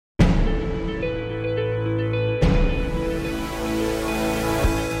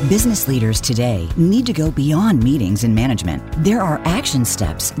Business leaders today need to go beyond meetings and management. There are action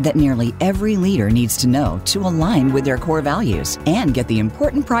steps that nearly every leader needs to know to align with their core values and get the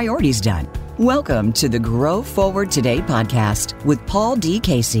important priorities done. Welcome to the Grow Forward Today podcast with Paul D.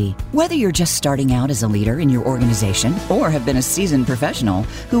 Casey. Whether you're just starting out as a leader in your organization or have been a seasoned professional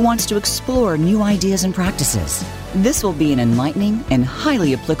who wants to explore new ideas and practices, this will be an enlightening and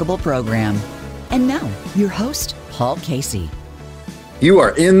highly applicable program. And now, your host, Paul Casey. You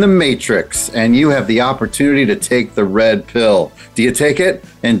are in the matrix and you have the opportunity to take the red pill. Do you take it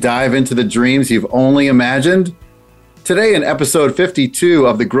and dive into the dreams you've only imagined? Today in episode 52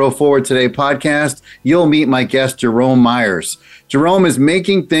 of the Grow Forward Today podcast, you'll meet my guest, Jerome Myers. Jerome is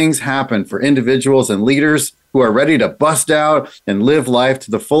making things happen for individuals and leaders who are ready to bust out and live life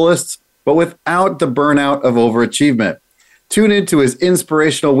to the fullest, but without the burnout of overachievement. Tune into his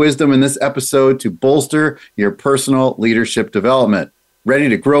inspirational wisdom in this episode to bolster your personal leadership development. Ready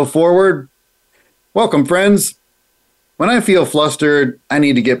to grow forward? Welcome, friends. When I feel flustered, I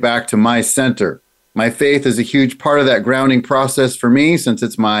need to get back to my center. My faith is a huge part of that grounding process for me since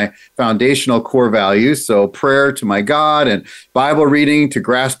it's my foundational core values. So prayer to my God and Bible reading to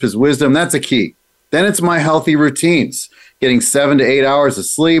grasp his wisdom, that's a key. Then it's my healthy routines, getting 7 to 8 hours of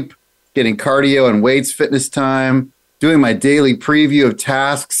sleep, getting cardio and weights fitness time, doing my daily preview of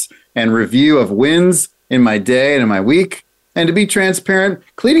tasks and review of wins in my day and in my week. And to be transparent,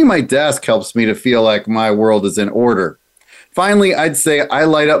 cleaning my desk helps me to feel like my world is in order. Finally, I'd say I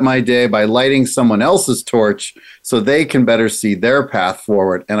light up my day by lighting someone else's torch so they can better see their path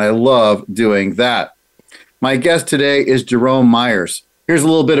forward. And I love doing that. My guest today is Jerome Myers. Here's a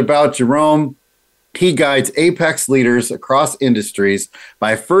little bit about Jerome. He guides apex leaders across industries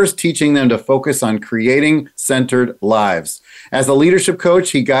by first teaching them to focus on creating centered lives. As a leadership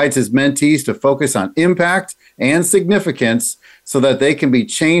coach, he guides his mentees to focus on impact and significance so that they can be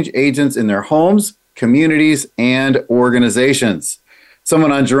change agents in their homes, communities, and organizations.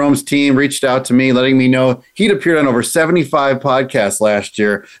 Someone on Jerome's team reached out to me, letting me know he'd appeared on over 75 podcasts last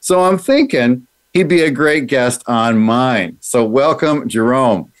year. So I'm thinking he'd be a great guest on mine. So welcome,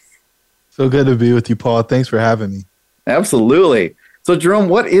 Jerome. So good to be with you, Paul. Thanks for having me. Absolutely. So, Jerome,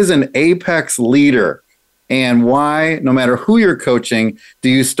 what is an apex leader? And why, no matter who you're coaching, do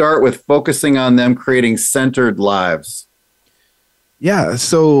you start with focusing on them creating centered lives? Yeah,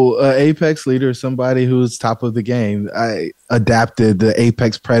 so apex leader is somebody who's top of the game. I adapted the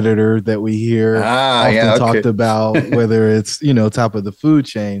apex predator that we hear talked about, whether it's, top of the food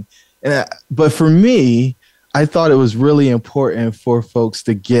chain. But for me, I thought it was really important for folks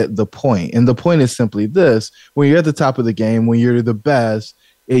to get the point. And the point is simply this: when you're at the top of the game, when you're the best,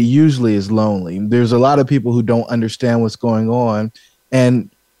 it usually is lonely. There's a lot of people who don't understand what's going on. And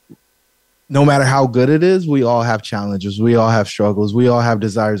no matter how good it is, we all have challenges. We all have struggles. We all have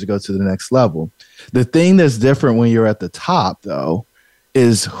desires to go to the next level. The thing that's different when you're at the top, though,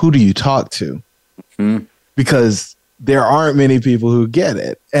 is who do you talk to? Mm-hmm. Because there aren't many people who get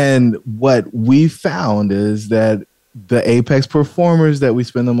it. And what we found is that the apex performers that we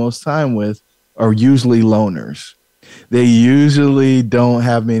spend the most time with are usually loners. They usually don't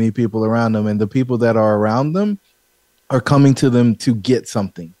have many people around them. And the people that are around them are coming to them to get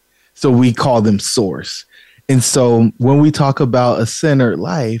something. So we call them source. And so when we talk about a centered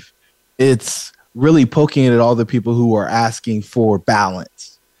life, it's really poking at all the people who are asking for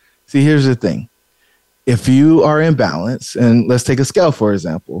balance. See, here's the thing. If you are in balance, and let's take a scale, for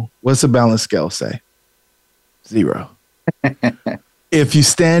example, what's a balance scale say? 0. If you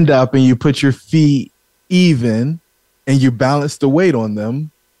stand up and you put your feet even and you balance the weight on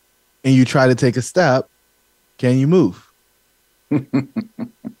them and you try to take a step, can you move?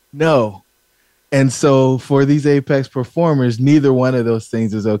 No. And so for these apex performers, neither one of those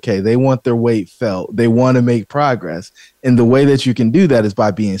things is okay. They want their weight felt. They want to make progress. And the way that you can do that is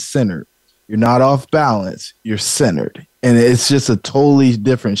by being centered. You're not off balance, you're centered. And it's just a totally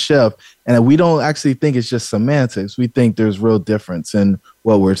different shift. And we don't actually think it's just semantics. We think there's real difference in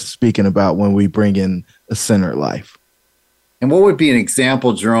what we're speaking about when we bring in a centered life. And what would be an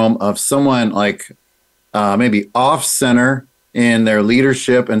example, Jerome, of someone like maybe off center in their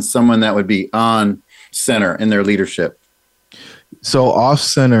leadership and someone that would be on center in their leadership? So off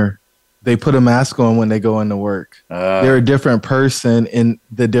center, they put a mask on when they go into work. They're a different person in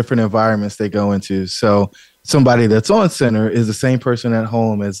the different environments they go into. So somebody that's on center is the same person at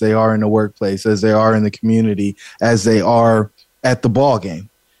home as they are in the workplace, as they are in the community, as they are at the ball game.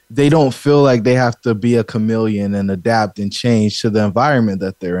 They don't feel like they have to be a chameleon and adapt and change to the environment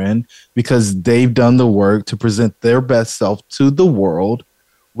that they're in because they've done the work to present their best self to the world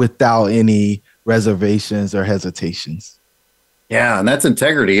without any reservations or hesitations. Yeah, and that's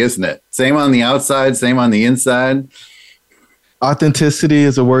integrity, isn't it? Same on the outside, same on the inside. Authenticity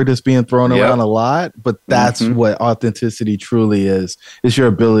is a word that's being thrown around a lot, but that's what authenticity truly is. It's your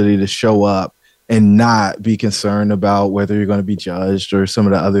ability to show up and not be concerned about whether you're going to be judged or some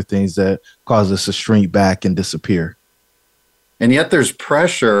of the other things that cause us to shrink back and disappear. And yet there's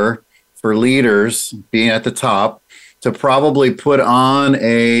pressure for leaders being at the top to probably put on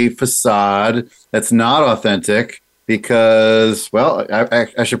a facade that's not authentic because, well,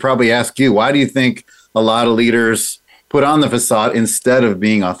 I should probably ask you, why do you think a lot of leaders put on the facade instead of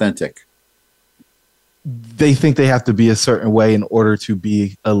being authentic? They think they have to be a certain way in order to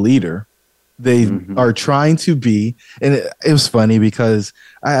be a leader. They are trying to be, and it was funny because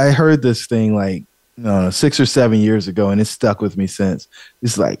I heard this thing like, 6 or 7 years ago, and it's stuck with me since.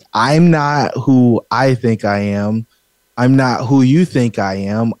 It's like, I'm not who I think I am. I'm not who you think I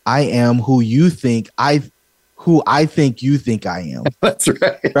am. I am who you think I think you think I am. That's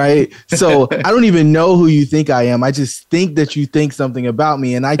right. Right. So I don't even know who you think I am. I just think that you think something about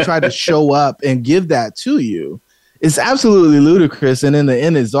me, and I try to show up and give that to you. It's absolutely ludicrous and in the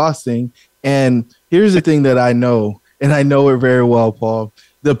end exhausting. And here's the thing that I know, and I know it very well, Paul.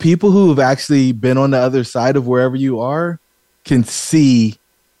 The people who have actually been on the other side of wherever you are can see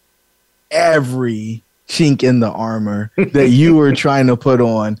every chink in the armor that you were trying to put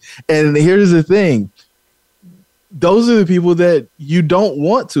on. And here's the thing. Those are the people that you don't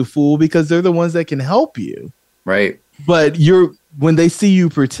want to fool because they're the ones that can help you. Right. But when they see you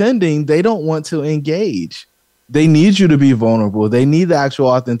pretending, they don't want to engage. They need you to be vulnerable. They need the actual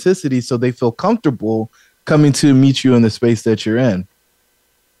authenticity so they feel comfortable coming to meet you in the space that you're in.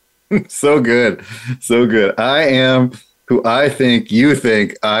 So good. So good. I am who I think you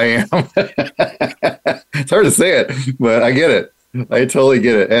think I am. It's hard to say it, but I get it. I totally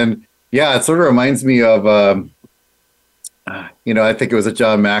get it. And yeah, it sort of reminds me of, I think it was a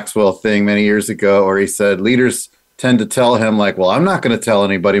John Maxwell thing many years ago, where he said leaders tend to tell him like, well, I'm not going to tell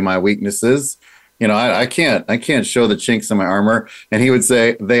anybody my weaknesses. I can't show the chinks in my armor. And he would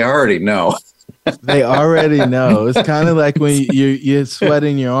say, they already know. They already know. It's kind of like when you're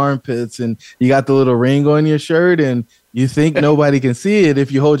sweating your armpits and you got the little ring on your shirt and you think nobody can see it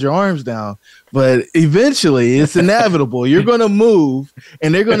if you hold your arms down. But eventually it's inevitable. You're going to move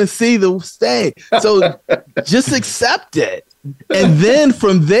and they're going to see the stain. So just accept it. And then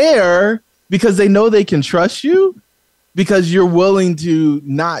from there, because they know they can trust you, because you're willing to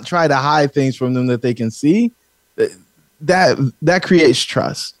not try to hide things from them that they can see, that creates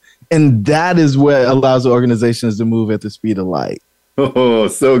trust. And that is what allows organizations to move at the speed of light. Oh,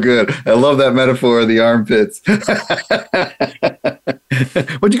 so good. I love that metaphor of the armpits.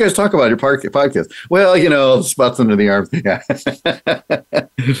 What'd you guys talk about your podcast? Well, spots under the arms. Yeah.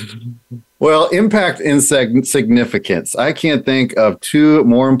 Well, impact and significance. I can't think of two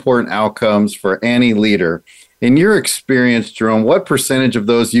more important outcomes for any leader. In your experience, Jerome, what percentage of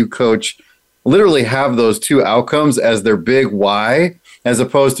those you coach literally have those two outcomes as their big why, as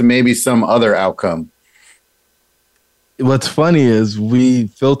opposed to maybe some other outcome? What's funny is we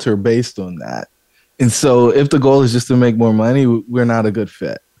filter based on that. And so if the goal is just to make more money, we're not a good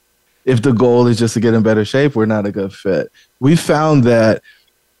fit. If the goal is just to get in better shape, we're not a good fit. We found that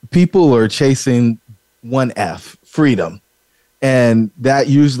people are chasing one F, freedom. And that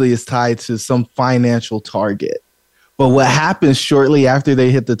usually is tied to some financial target. But what happens shortly after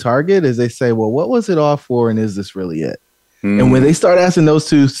they hit the target is they say, well, what was it all for? And is this really it? And when they start asking those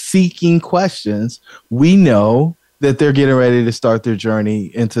two seeking questions, we know that they're getting ready to start their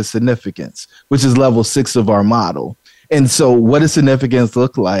journey into significance, which is level 6 of our model. And so what does significance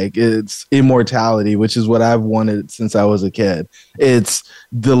look like? It's immortality, which is what I've wanted since I was a kid. It's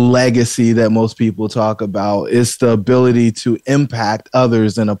the legacy that most people talk about. It's the ability to impact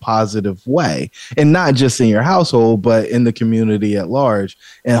others in a positive way, and not just in your household, but in the community at large.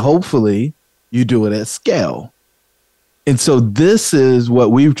 And hopefully you do it at scale. And so this is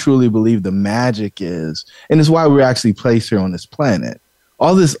what we truly believe the magic is. And it's why we're actually placed here on this planet.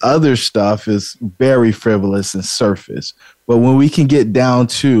 All this other stuff is very frivolous and surface. But when we can get down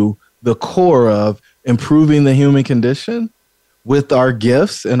to the core of improving the human condition with our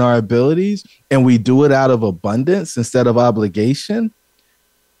gifts and our abilities, and we do it out of abundance instead of obligation,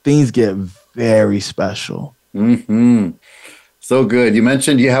 things get very special. Mm-hmm. So good. You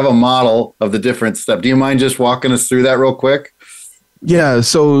mentioned you have a model of the different steps. Do you mind just walking us through that real quick? Yeah.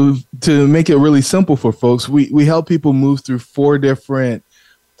 So to make it really simple for folks, we help people move through 4 different,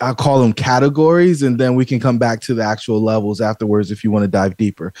 I'll call them categories, and then we can come back to the actual levels afterwards if you want to dive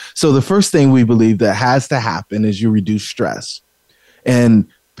deeper. So the first thing we believe that has to happen is you reduce stress. And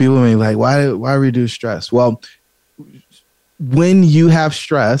people may be like, why reduce stress? Well, when you have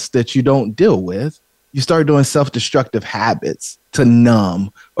stress that you don't deal with, you start doing self-destructive habits to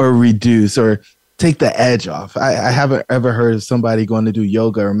numb or reduce or take the edge off. I haven't ever heard of somebody going to do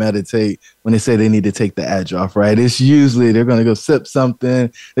yoga or meditate when they say they need to take the edge off, right? It's usually they're going to go sip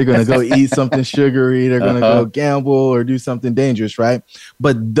something, they're going to go eat something sugary, they're going to go gamble or do something dangerous, right?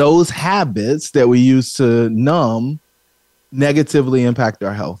 But those habits that we use to numb negatively impact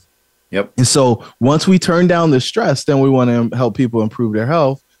our health. Yep. And so once we turn down the stress, then we want to help people improve their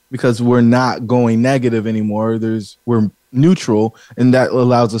health because we're not going negative anymore. We're neutral, and that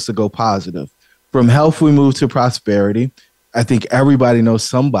allows us to go positive. From health, we move to prosperity. I think everybody knows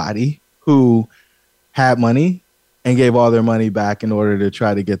somebody who had money and gave all their money back in order to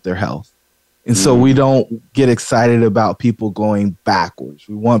try to get their health. And so we don't get excited about people going backwards.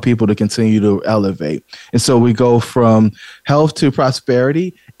 We want people to continue to elevate. And so we go from health to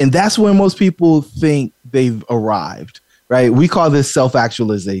prosperity. And that's when most people think they've arrived, right? We call this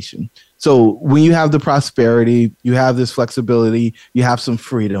self-actualization. So when you have the prosperity, you have this flexibility, you have some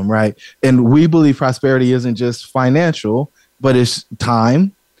freedom, right? And we believe prosperity isn't just financial, but it's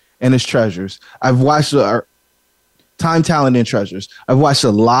time and it's treasures. I've watched time, talent, and treasures. I've watched a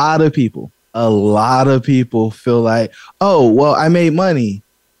lot of people feel like, oh, well, I made money,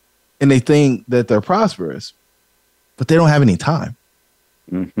 and they think that they're prosperous, but they don't have any time.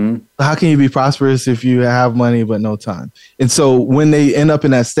 Mm-hmm. How can you be prosperous if you have money but no time? And so when they end up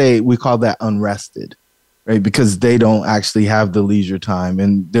in that state, we call that unrested, right? Because they don't actually have the leisure time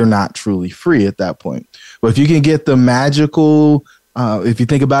and they're not truly free at that point. But if you can get the magical, if you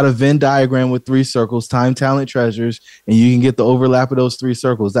think about a Venn diagram with 3 circles, time, talent, treasures, and you can get the overlap of those 3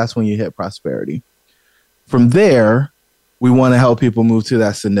 circles, that's when you hit prosperity. From there, we want to help people move to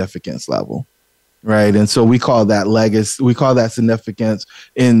that significance level. Right. And so we call that legacy. We call that significance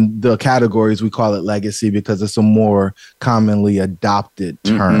in the categories. We call it legacy because it's a more commonly adopted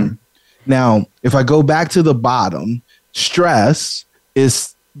term. Mm-hmm. Now, if I go back to the bottom, stress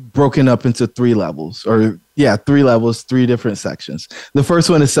is broken up into 3 levels 3 levels, 3 different sections. The first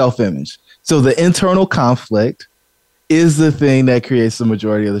one is self-image. So the internal conflict is the thing that creates the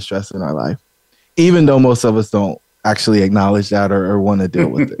majority of the stress in our life, even though most of us don't actually acknowledge that or want to deal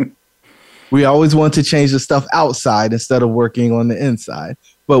with it. We always want to change the stuff outside instead of working on the inside.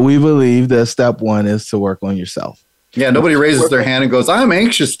 But we believe that step 1 is to work on yourself. Yeah, nobody raises their hand and goes, I'm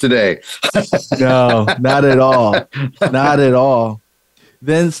anxious today. No, not at all. Not at all.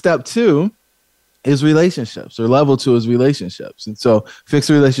 Then step 2 is relationships, or level 2 is relationships. And so fix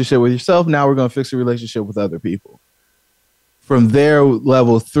a relationship with yourself. Now we're going to fix a relationship with other people. From there,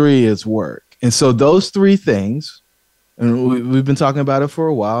 level 3 is work. And so those 3 things, and we've been talking about it for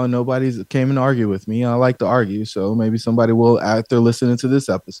a while, and nobody's came and argued with me. I like to argue, so maybe somebody will, after listening to this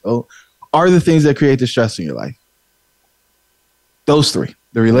episode, are the things that create the stress in your life. Those 3,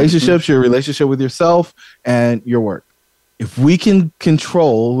 the relationships, your relationship with yourself, and your work. If we can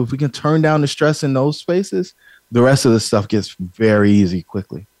turn down the stress in those spaces, the rest of the stuff gets very easy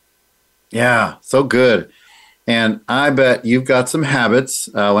quickly. Yeah, so good. And I bet you've got some habits.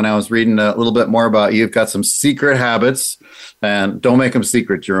 When I was reading a little bit more about you, you've got some secret habits, and don't make them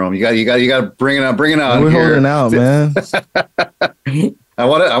secret, Jerome. You got to bring it out. We're here. Holding out, man. I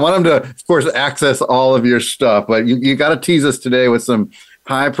want them to, of course, access all of your stuff, but you got to tease us today with some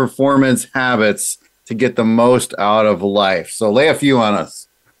high performance habits to get the most out of life. So lay a few on us.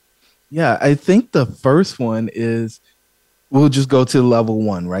 Yeah, I think the first one is, we'll just go to level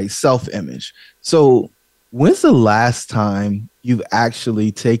 1, right? Self-image. So when's the last time you've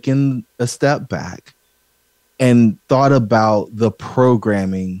actually taken a step back and thought about the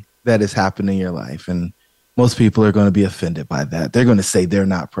programming that has happened in your life? And most people are going to be offended by that. They're going to say they're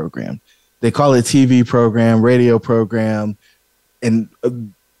not programmed. They call it TV program, radio program, and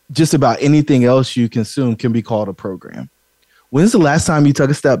just about anything else you consume can be called a program. When's the last time you took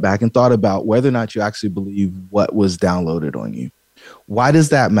a step back and thought about whether or not you actually believe what was downloaded on you? Why does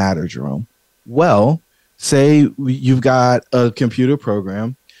that matter, Jerome? Well, say you've got a computer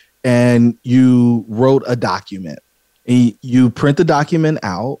program and you wrote a document, and you print the document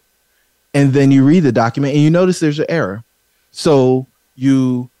out, and then you read the document and you notice there's an error. So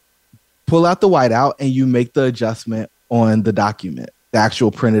you pull out the whiteout and you make the adjustment on the document, the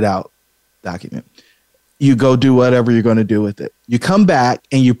actual printed out document. You go do whatever you're going to do with it. You come back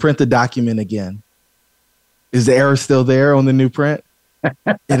and you print the document again. Is the error still there on the new print?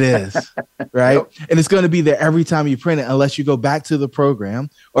 It is, right? Yep. And it's going to be there every time you print it, unless you go back to the program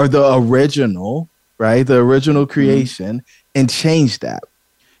or the original, right? The original creation, and change that.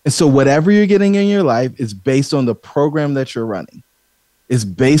 And so whatever you're getting in your life is based on the program that you're running. It's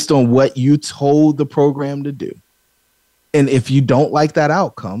based on what you told the program to do. And if you don't like that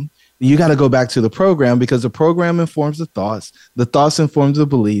outcome, you got to go back to the program, because the program informs the thoughts inform the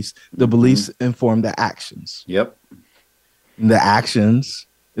beliefs beliefs inform the actions. Yep. And the actions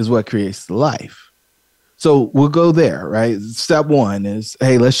is what creates the life. So we'll go there, right? Step one is,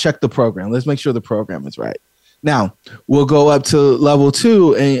 hey, let's check the program. Let's make sure the program is right. Now, we'll go up to level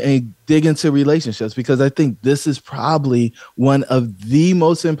 2 and dig into relationships, because I think this is probably one of the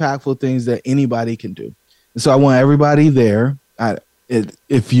most impactful things that anybody can do. And so I want everybody there.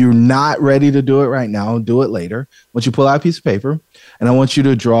 If you're not ready to do it right now, do it later. I want you to pull out a piece of paper, and I want you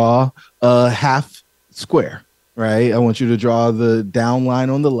to draw a half square, right? I want you to draw the down line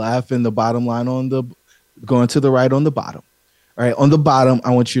on the left and the bottom line going to the right on the bottom. All right. On the bottom,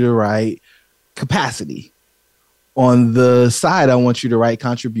 I want you to write capacity. On the side, I want you to write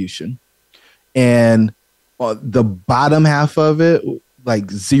contribution. And the bottom half of it,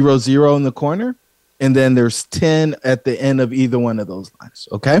 like 0, 0 in the corner. And then there's 10 at the end of either one of those lines.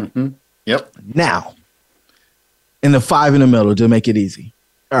 Okay. Mm-hmm. Yep. Now, and the 5 in the middle to make it easy.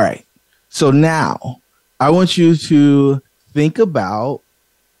 All right. So now I want you to think about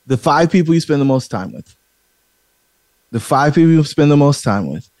the 5 people you spend the most time with. The 5 people you spend the most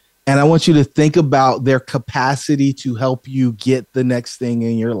time with. And I want you to think about their capacity to help you get the next thing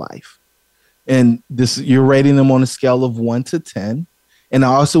in your life. And this, you're rating them on a scale of 1 to 10. And I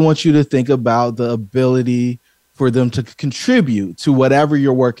also want you to think about the ability for them to contribute to whatever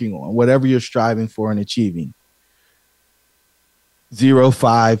you're working on, whatever you're striving for and achieving. 0,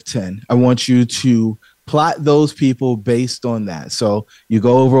 5, 10. I want you to plot those people based on that. So you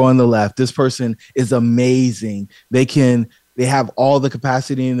go over on the left. This person is amazing. They have all the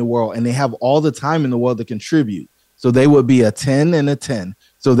capacity in the world, and they have all the time in the world to contribute. So they would be a 10 and a 10.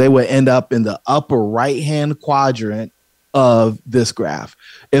 So they would end up in the upper right-hand quadrant of this graph.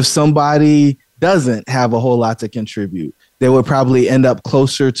 If somebody doesn't have a whole lot to contribute, they would probably end up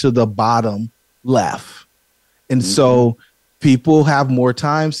closer to the bottom left. And so people have more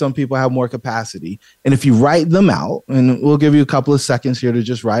time. Some people have more capacity. And if you write them out, and we'll give you a couple of seconds here to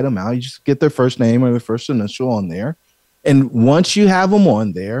just write them out, you just get their first name or their first initial on there. And once you have them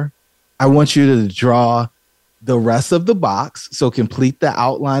on there, I want you to draw the rest of the box. So complete the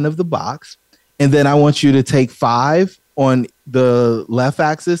outline of the box. And then I want you to take 5 on the left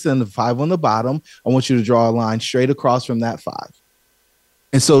axis and the 5 on the bottom. I want you to draw a line straight across from that 5.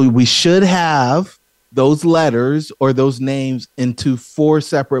 And so we should have those letters or those names into 4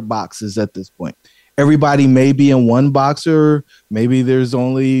 separate boxes at this point. Everybody may be in one box, or maybe there's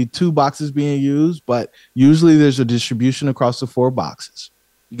only 2 boxes being used, but usually there's a distribution across the 4 boxes.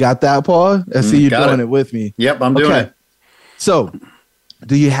 You got that, Paul? I see you doing it with me. Yep, I'm doing it. So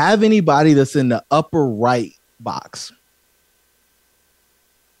do you have anybody that's in the upper right box?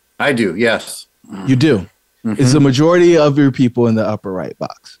 I do, yes. You do? Mm-hmm. Is the majority of your people in the upper right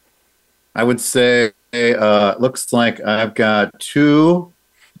box? I would say looks like I've got 2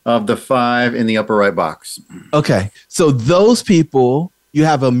 of the 5 in the upper right box. Okay. So those people you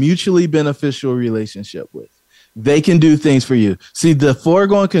have a mutually beneficial relationship with. They can do things for you. See, the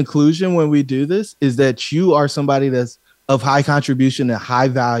foregone conclusion when we do this is that you are somebody that's of high contribution and high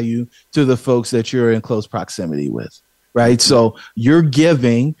value to the folks that you're in close proximity with. Right. So you're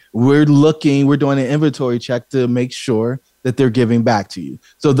giving, we're doing an inventory check to make sure that they're giving back to you.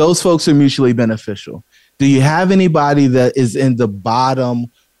 So those folks are mutually beneficial. Do you have anybody that is in the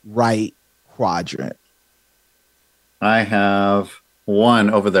bottom right quadrant? I have 1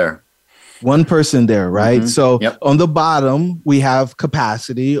 over there. 1 person there, right? Mm-hmm. So on the bottom, we have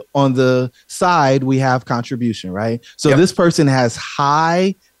capacity. On the side, we have contribution, right? So this person has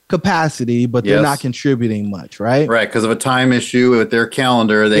high capacity, but they're not contributing much, right? Right, because of a time issue with their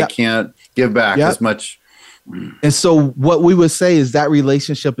calendar, they can't give back as much. And so what we would say is that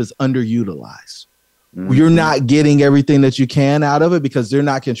relationship is underutilized. Mm-hmm. You're not getting everything that you can out of it because they're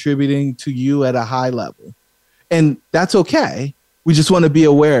not contributing to you at a high level. And that's okay. We just want to be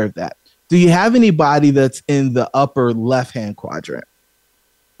aware of that. Do you have anybody that's in the upper left-hand quadrant?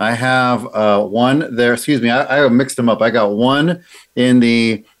 I have 1 there. Excuse me. I mixed them up. I got 1 in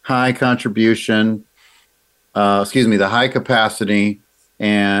the high contribution, the high capacity.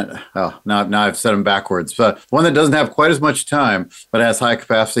 And now I've set them backwards. But one that doesn't have quite as much time, but has high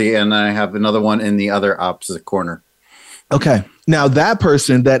capacity. And I have another one in the other opposite corner. Okay. Now that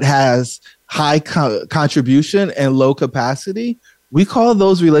person that has high contribution and low capacity, we call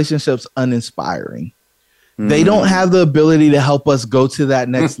those relationships uninspiring. They don't have the ability to help us go to that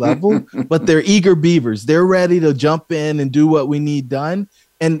next level, but they're eager beavers. They're ready to jump in and do what we need done.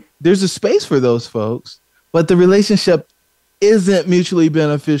 And there's a space for those folks, but the relationship isn't mutually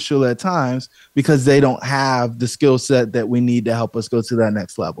beneficial at times because they don't have the skill set that we need to help us go to that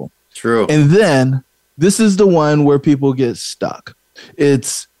next level. True. And then this is the one where people get stuck.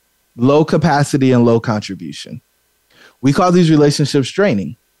 It's low capacity and low contribution. We call these relationships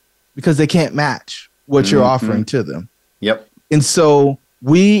draining because they can't match what you're offering to them. Yep. And so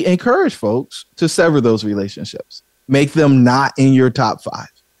we encourage folks to sever those relationships, make them not in your top 5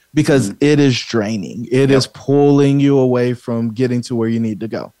 because it is draining. It is pulling you away from getting to where you need to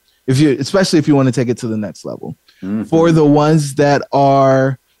go. Especially if you want to take it to the next level. For the ones that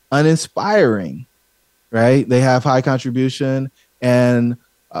are uninspiring, right? They have high contribution and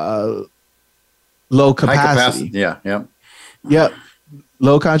low capacity. Yep.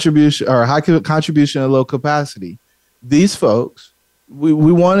 Low contribution or high contribution and low capacity. These folks, we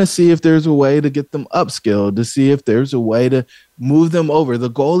want to see if there's a way to get them upskilled, to see if there's a way to move them over. The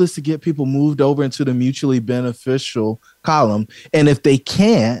goal is to get people moved over into the mutually beneficial column. And if they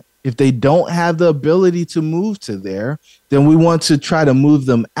can't, if they don't have the ability to move to there, then we want to try to move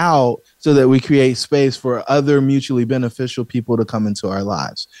them out so that we create space for other mutually beneficial people to come into our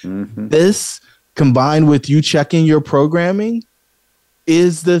lives. This, combined with you checking your programming,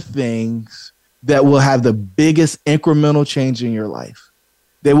 is the things that will have the biggest incremental change in your life.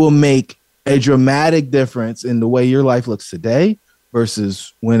 They will make a dramatic difference in the way your life looks today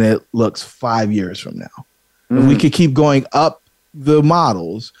versus when it looks 5 years from now. And we could keep going up the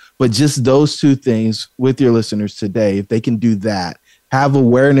models, but just those 2 things with your listeners today, if they can do that, have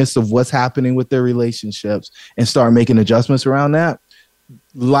awareness of what's happening with their relationships and start making adjustments around that,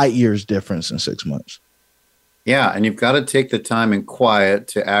 light years difference in 6 months. Yeah, and you've got to take the time in quiet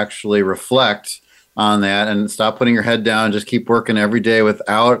to actually reflect on that and stop putting your head down. Just keep working every day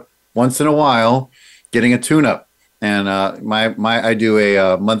without once in a while getting a tune-up. And I do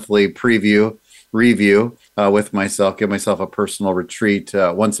a monthly review with myself, give myself a personal retreat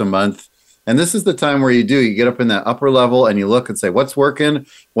once a month. And this is the time where you get up in that upper level and you look and say, what's working,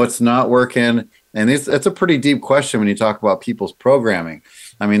 what's not working. And it's a pretty deep question when you talk about people's programming.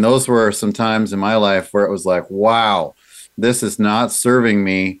 I mean, those were some times in my life where it was like, wow, this is not serving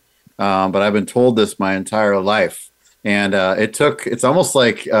me. But I've been told this my entire life. And it's almost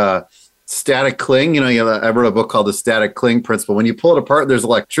like static cling. I wrote a book called The Static Cling Principle. When you pull it apart, there's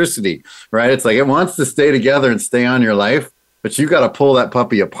electricity, right? It's like it wants to stay together and stay on your life, but you got to pull that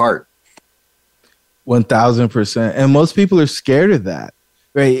puppy apart. 1000%. And most people are scared of that.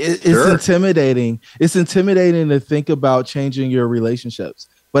 Right. It's intimidating. It's intimidating to think about changing your relationships.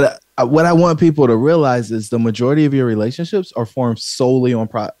 But what I want people to realize is the majority of your relationships are formed solely on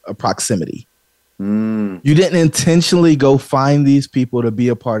proximity. You didn't intentionally go find these people to be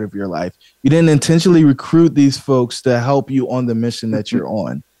a part of your life. You didn't intentionally recruit these folks to help you on the mission that you're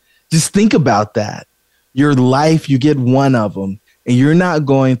on. Just think about that. Your life, you get one of them. And you're not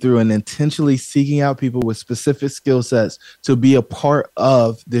going through and intentionally seeking out people with specific skill sets to be a part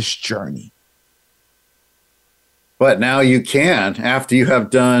of this journey. But now you can, after you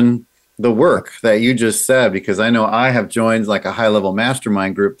have done the work that you just said, because I know I have joined like a high-level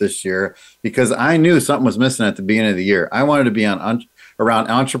mastermind group this year because I knew something was missing at the beginning of the year. I wanted to be around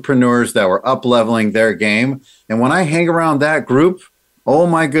entrepreneurs that were up-leveling their game. And when I hang around that group, oh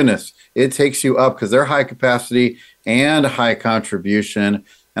my goodness, it takes you up because they're high capacity and high contribution.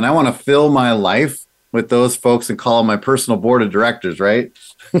 And I want to fill my life with those folks and call them my personal board of directors, right?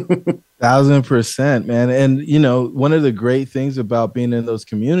 1000%, man. And, one of the great things about being in those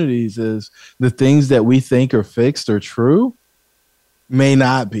communities is the things that we think are fixed or true may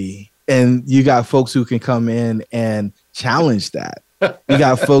not be. And you got folks who can come in and challenge that. You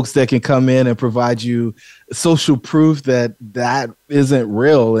got folks that can come in and provide you social proof that isn't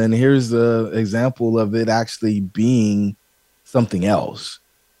real. And here's the example of it actually being something else.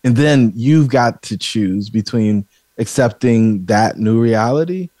 And then you've got to choose between accepting that new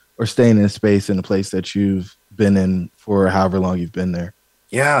reality or staying in a space in a place that you've been in for however long you've been there.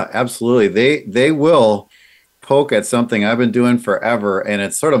 Yeah, absolutely. They will poke at something I've been doing forever. And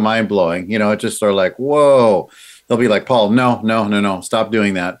it's sort of mind blowing. It just sort of like, whoa. They'll be like, Paul, no, stop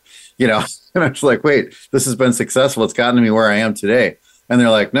doing that. And I'm just like, wait, this has been successful. It's gotten me where I am today. And they're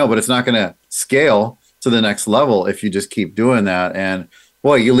like, no, but it's not going to scale to the next level if you just keep doing that. And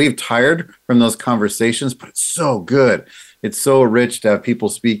boy, you leave tired from those conversations, but it's so good. It's so rich to have people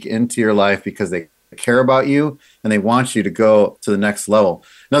speak into your life because they care about you and they want you to go to the next level.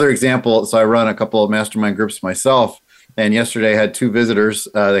 Another example, so I run a couple of mastermind groups myself. And yesterday I had 2 visitors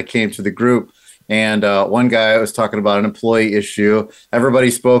that came to the group. And one guy was talking about an employee issue. Everybody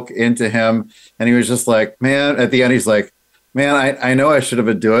spoke into him. And he was just like, man, at the end, he's like, Man, I know I should have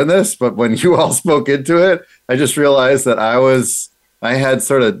been doing this, but when you all spoke into it, I just realized that I had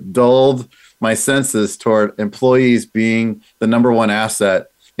sort of dulled my senses toward employees being the number one asset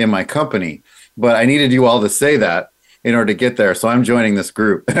in my company. But I needed you all to say that in order to get there. So I'm joining this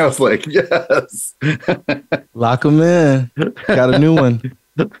group. And I was like, yes. Lock them in. Got a new one.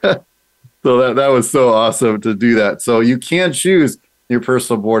 So that was so awesome to do that. So you can choose your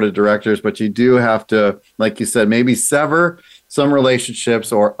personal board of directors, but you do have to, like you said, maybe sever some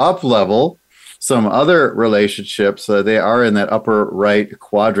relationships or up level some other relationships. They are in that upper right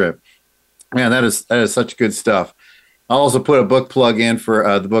quadrant. Man, that is such good stuff. I'll also put a book plug in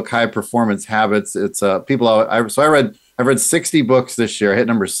for the book High Performance Habits. It's I read 60 books this year. I hit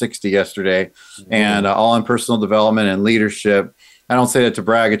number 60 yesterday, and all in personal development and leadership. I don't say that to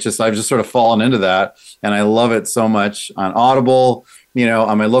brag. It's just I've just sort of fallen into that, and I love it so much on Audible.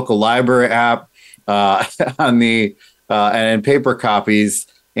 On my local library app, and in paper copies.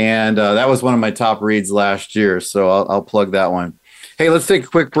 And that was one of my top reads last year. So I'll plug that one. Hey, let's take a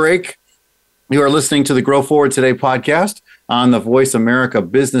quick break. You are listening to the Grow Forward Today podcast on the Voice America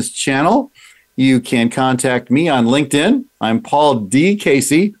Business Channel. You can contact me on LinkedIn. I'm Paul D.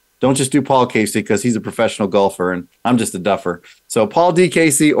 Casey. Don't just do Paul Casey because he's a professional golfer and I'm just a duffer. So Paul D.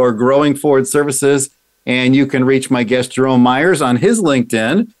 Casey or Growing Forward Services. And you can reach my guest, Jerome Myers, on his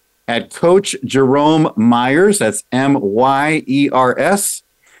LinkedIn at Coach Jerome Myers. That's Myers.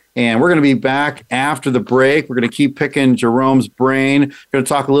 And we're going to be back after the break. We're going to keep picking Jerome's brain. We're going to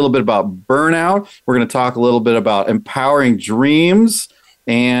talk a little bit about burnout. We're going to talk a little bit about empowering dreams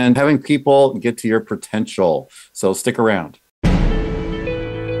and having people get to your potential. So stick around.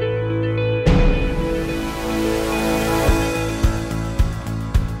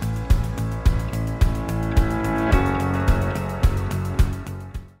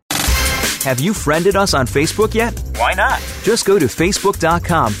 Have you friended us on Facebook yet? Why not? Just go to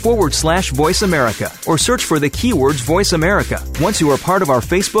facebook.com/Voice America or search for the keywords Voice America. Once you are part of our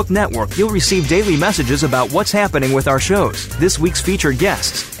Facebook network, you'll receive daily messages about what's happening with our shows, this week's featured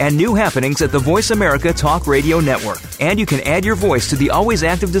guests, and new happenings at the Voice America Talk Radio Network. And you can add your voice to the always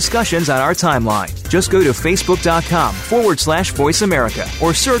active discussions on our timeline. Just go to facebook.com/Voice America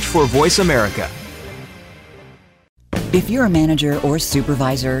or search for Voice America. If you're a manager or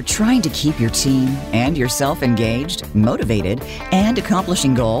supervisor trying to keep your team and yourself engaged, motivated, and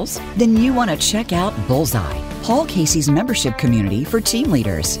accomplishing goals, then you want to check out Bullseye, Paul Casey's membership community for team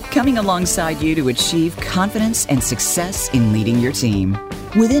leaders, coming alongside you to achieve confidence and success in leading your team.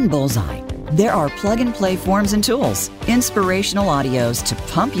 Within Bullseye, there are plug-and-play forms and tools, inspirational audios to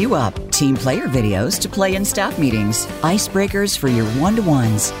pump you up, team player videos to play in staff meetings, icebreakers for your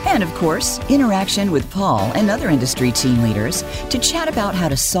one-to-ones, and of course, interaction with Paul and other industry team leaders to chat about how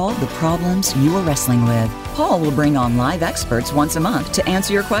to solve the problems you are wrestling with. Paul will bring on live experts once a month to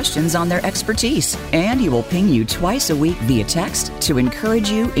answer your questions on their expertise, and he will ping you twice a week via text to encourage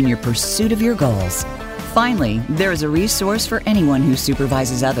you in your pursuit of your goals. Finally, there is a resource for anyone who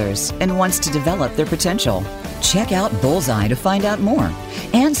supervises others and wants to develop their potential. Check out Bullseye to find out more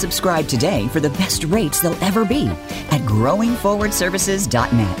and subscribe today for the best rates they'll ever be at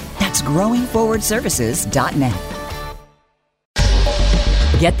growingforwardservices.net. That's growingforwardservices.net.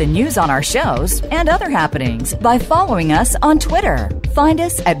 Get the news on our shows and other happenings by following us on Twitter. Find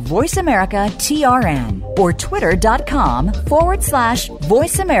us at Voice America TRN or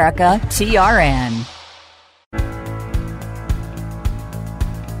twitter.com/Voice America TRN.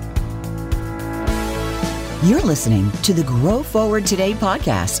 You're listening to the Grow Forward Today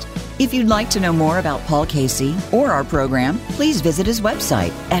podcast. If you'd like to know more about Paul Casey or our program, please visit his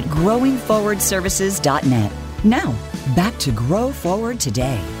website at growingforwardservices.net. Now, back to Grow Forward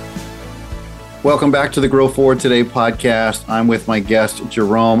Today. Welcome back to the Grow Forward Today podcast. I'm with my guest,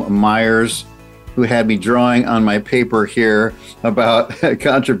 Jerome Myers, who had me drawing on my paper here about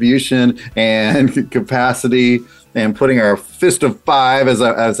contribution and capacity and putting our fist of five, as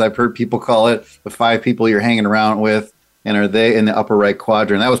I've heard people call it, the 5 people you're hanging around with, and are they in the upper right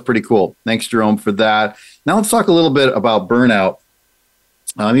quadrant? That was pretty cool. Thanks, Jerome, for that. Now let's talk a little bit about burnout.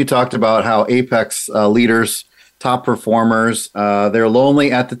 You talked about how apex leaders, top performers, they're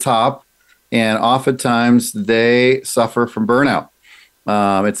lonely at the top, and oftentimes they suffer from burnout.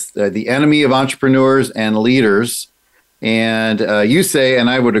 It's the enemy of entrepreneurs and leaders. And you say, and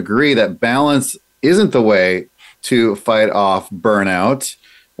I would agree, that balance isn't the way to fight off burnout.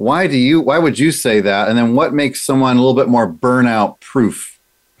 Why would you say that? And then what makes someone a little bit more burnout proof?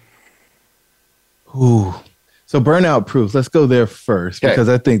 Ooh. So burnout proof, let's go there first, because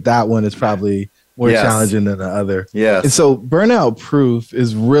I think that one is probably more challenging than the other. Yes. And so burnout proof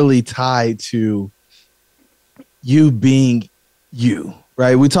is really tied to you being you,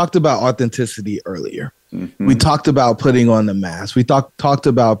 right? We talked about authenticity earlier. Mm-hmm. We talked about putting on the mask. We talked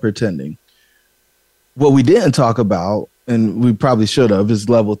about pretending. What we didn't talk about, and we probably should have, is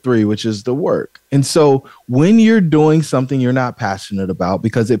level 3, which is the work. And so when you're doing something you're not passionate about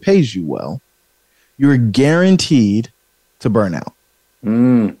because it pays you well, you're guaranteed to burn out.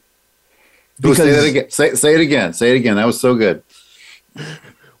 Because, say that again. Say it again. Say it again. That was so good.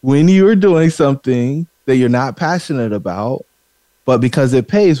 When you're doing something that you're not passionate about, but because it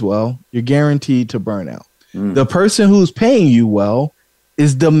pays well, you're guaranteed to burn out. The person who's paying you well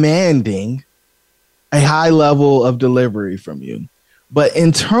is demanding a high level of delivery from you. But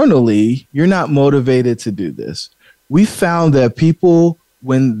internally, you're not motivated to do this. We found that people,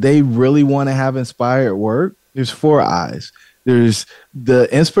 when they really want to have inspired work, there's 4 I's. There's the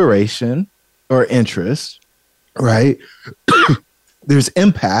inspiration or interest, right? There's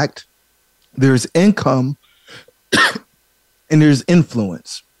impact, there's income, and there's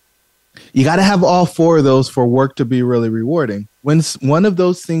influence. You got to have all 4 of those for work to be really rewarding. When one of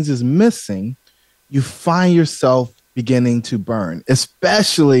those things is missing, you find yourself beginning to burn,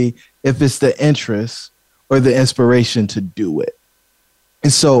 especially if it's the interest or the inspiration to do it.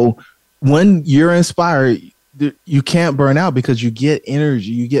 And so when you're inspired, you can't burn out because you get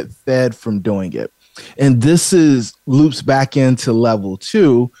energy, you get fed from doing it. And this loops back into level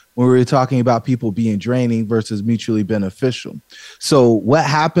 2 when we were talking about people being draining versus mutually beneficial. So what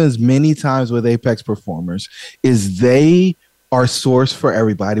happens many times with Apex performers is they are source for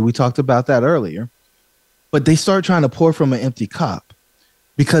everybody. We talked about that earlier. But they start trying to pour from an empty cup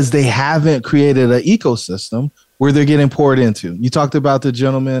because they haven't created an ecosystem where they're getting poured into. You talked about the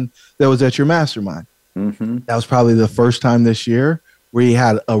gentleman that was at your mastermind. Mm-hmm. That was probably the first time this year where he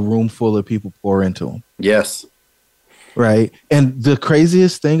had a room full of people pour into him. Yes. Right. And the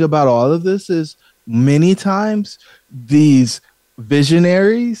craziest thing about all of this is many times these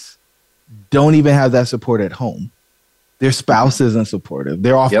visionaries don't even have that support at home. Their spouse isn't supportive.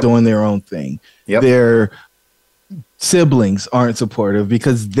 They're off doing their own thing. Their siblings aren't supportive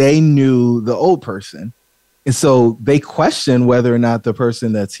because they knew the old person. And so they question whether or not the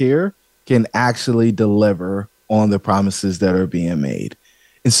person that's here can actually deliver on the promises that are being made.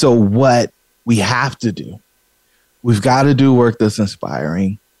 And so what we have to do, we've got to do work that's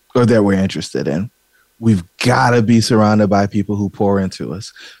inspiring or that we're interested in. We've got to be surrounded by people who pour into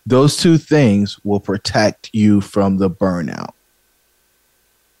us. Those 2 things will protect you from the burnout.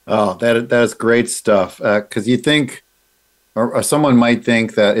 Oh, that is great stuff. Because you think, or someone might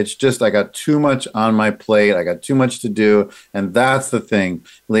think that it's just I got too much on my plate. I got too much to do. And that's the thing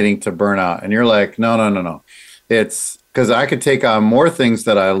leading to burnout. And you're like, no. It's because I could take on more things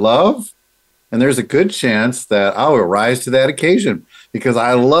that I love. And there's a good chance that I'll rise to that occasion because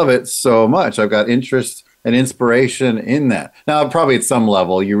I love it so much. I've got interest and inspiration in that. Now, probably at some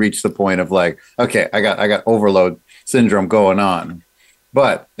level, you reach the point of like, okay, I got overload syndrome going on.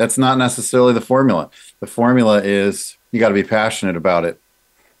 But that's not necessarily the formula. The formula is you got to be passionate about it.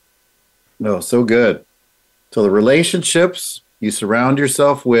 No, so good. So the relationships you surround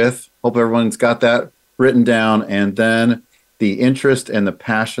yourself with, hope everyone's got that written down, and then the interest and the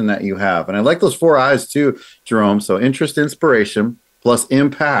passion that you have. And I like those 4 I's too, Jerome. So interest, inspiration, plus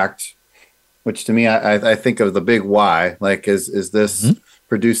impact, which to me, I think of the big why, like is this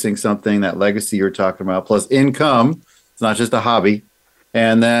producing something, that legacy you're talking about, plus income. It's not just a hobby.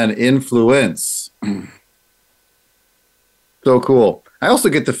 And then influence. So cool. I also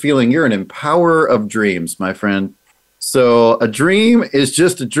get the feeling you're an empowerer of dreams, my friend. So a dream is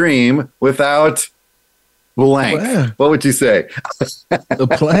just a dream without blank. Plan. What would you say? The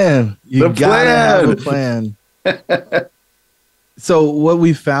plan. You gotta have a plan. So what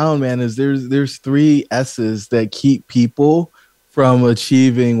we found, man, is there's 3 S's that keep people from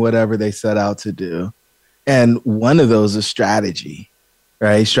achieving whatever they set out to do. And one of those is strategy,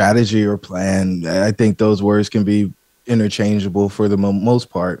 right? Strategy or plan. I think those words can be interchangeable for the most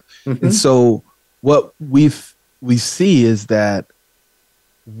part. Mm-hmm. And so what we see is that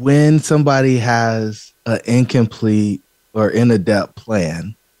when somebody has an incomplete or inadept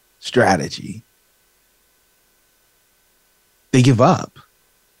plan, strategy, they give up.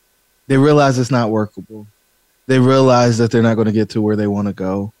 They realize it's not workable. They realize that they're not going to get to where they want to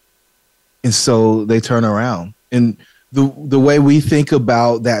go. And so they turn around. And the way we think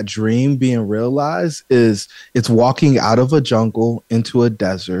about that dream being realized is it's walking out of a jungle into a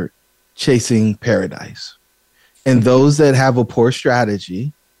desert, chasing paradise. And those that have a poor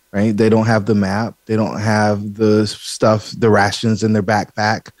strategy, right? They don't have the map. They don't have the stuff, the rations in their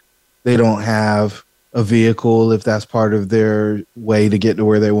backpack. They don't have a vehicle if that's part of their way to get to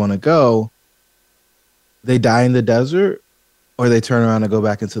where they want to go. they die in the desert or they turn around and go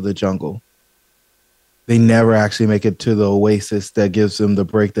back into the jungle. They never actually make it to the oasis that gives them the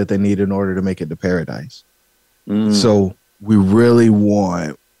break that they need in order to make it to paradise. So we really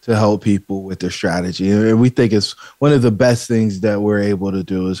want to help people with their strategy. And we think it's one of the best things that we're able to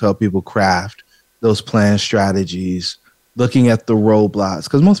do is help people craft those planned strategies, looking at the roadblocks,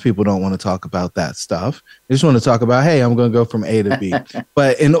 because most people don't want to talk about that stuff. They just want to talk about, hey, I'm going to go from A to B.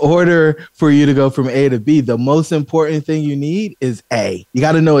 But in order for you to go from A to B, the most important thing you need is A. You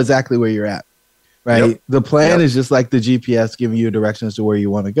got to know exactly where you're at, right? Yep. The plan is just like the GPS giving you directions to where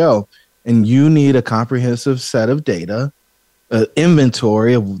you want to go. And you need a comprehensive set of data,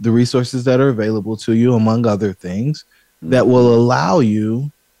 inventory of the resources that are available to you, among other things, that will allow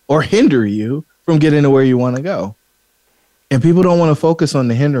you or hinder you from getting to where you want to go. And people don't want to focus on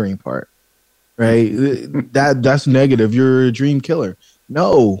the hindering part, right? That's negative. You're a dream killer.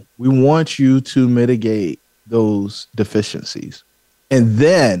 No, we want you to mitigate those deficiencies and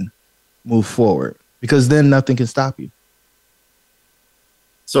then move forward, because then nothing can stop you.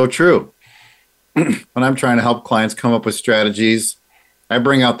 So true. When I'm trying to help clients come up with strategies, I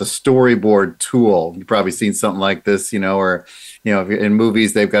bring out the storyboard tool. You've probably seen something like this, or, if you're in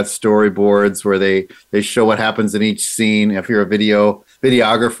movies, they've got storyboards where they show what happens in each scene. If you're a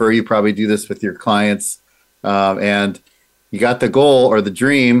videographer, you probably do this with your clients. And you got the goal or the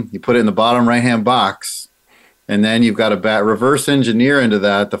dream, you put it in the bottom right-hand box, and then you've got to reverse engineer into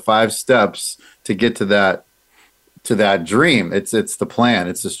that, the 5 steps to get to that dream. It's the plan.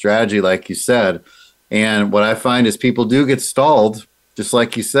 It's the strategy, like you said. And what I find is people do get stalled, just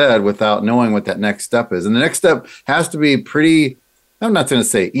like you said, without knowing what that next step is. And the next step has to be pretty, I'm not going to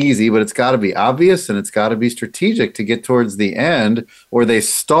say easy, but it's got to be obvious and it's got to be strategic to get towards the end, or they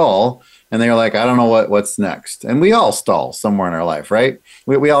stall and they're like, I don't know what's next. And we all stall somewhere in our life, right?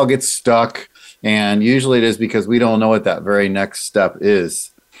 We all get stuck. And usually it is because we don't know what that very next step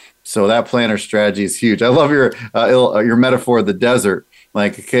is. So that plan or strategy is huge. I love your metaphor of the desert.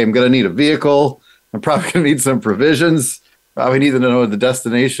 Like, okay, I'm going to need a vehicle. I'm probably going to need some provisions. Probably need to know the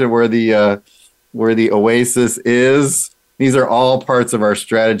destination where the oasis is. These are all parts of our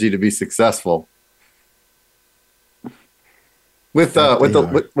strategy to be successful. With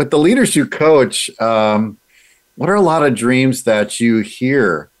the leaders you coach, what are a lot of dreams that you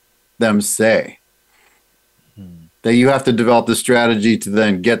hear them say that you have to develop the strategy to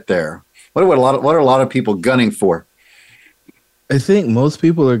then get there? What are a lot of people gunning for? I think most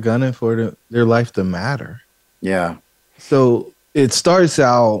people are gunning for their life to matter. Yeah. So it starts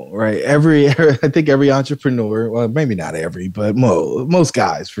out, right? I think every entrepreneur, well, maybe not every, but most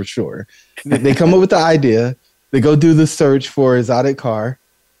guys for sure. They come up with the idea, they go do the search for an exotic car,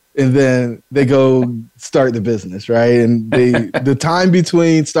 and then they go start the business, right? And the time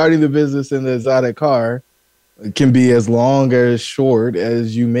between starting the business and the exotic car can be as long or as short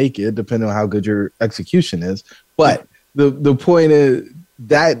as you make it, depending on how good your execution is. But the point is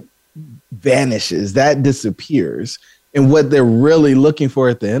that vanishes, that disappears. And what they're really looking for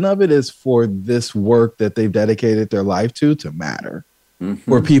at the end of it is for this work that they've dedicated their life to matter.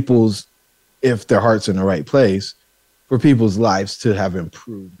 For people's, if their heart's in the right place, for people's lives to have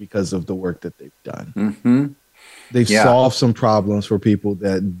improved because of the work that they've done. They've solved some problems for people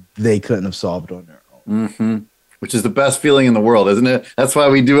that they couldn't have solved on their own. Which is the best feeling in the world, isn't it? That's why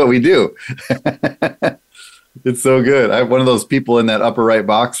we do what we do. It's so good. I'm one of those people in that upper right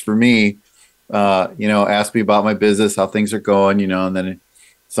box for me, asked me about my business, how things are going, and then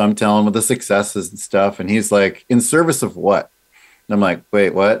so I'm telling him what the successes and stuff. And he's like, in service of what? And I'm like,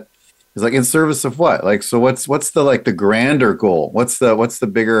 wait, what? He's like, in service of what? Like, so what's the grander goal? What's the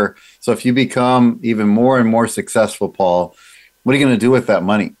bigger? So if you become even more and more successful, Paul, what are you going to do with that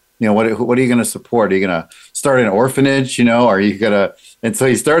money? What are you going to support? Are you going to start an orphanage? Are you going to? And so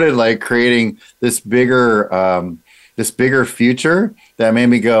he started like creating this bigger future that made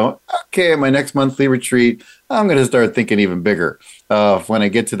me go, okay, my next monthly retreat, I'm going to start thinking even bigger. When I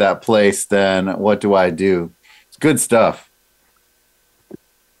get to that place, then what do I do? It's good stuff.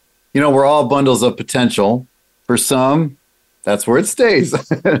 We're all bundles of potential. For some, that's where it stays.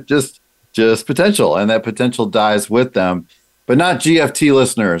 just potential. And that potential dies with them. But not GFT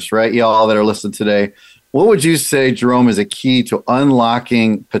listeners, right? Y'all that are listening today. What would you say, Jerome, is a key to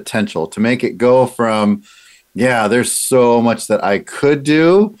unlocking potential, to make it go from, there's so much that I could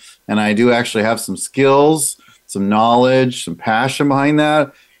do, and I do actually have some skills, some knowledge, some passion behind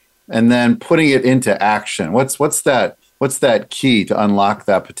that, and then putting it into action? What's that key to unlock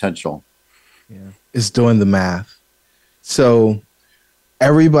that potential? It's doing the math. So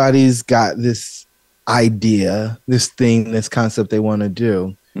everybody's got this idea, this thing, this concept they want to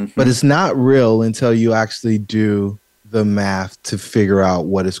do. but it's not real until you actually do the math to figure out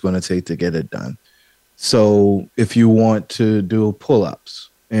what it's going to take to get it done. So if you want to do pull-ups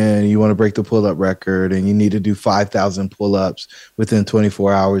and you want to break the pull-up record and you need to do 5,000 pull-ups within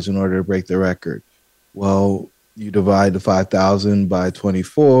 24 hours in order to break the record, well, you divide the 5,000 by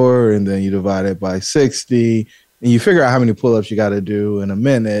 24 and then you divide it by 60 and you figure out how many pull-ups you got to do in a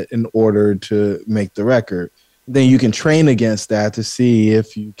minute in order to make the record. Then you can train against that to see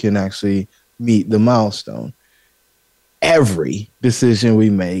if you can actually meet the milestone. Every decision we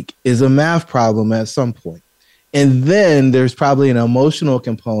make is a math problem at some point. And then there's probably an emotional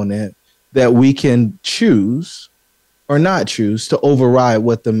component that we can choose or not choose to override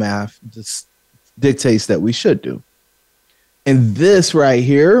what the math dictates that we should do. And this right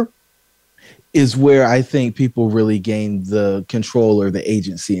here is where I think people really gain the control or the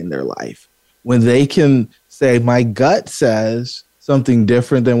agency in their life. When they can say, my gut says something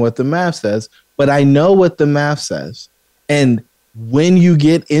different than what the math says, but I know what the math says. And when you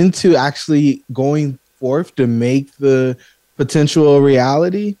get into actually going forth to make the potential a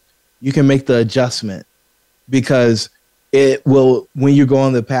reality, you can make the adjustment because it will, when you go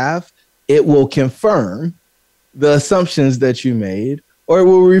on the path, it will confirm the assumptions that you made or it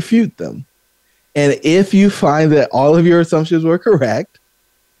will refute them. And if you find that all of your assumptions were correct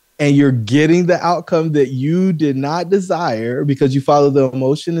and you're getting the outcome that you did not desire because you followed the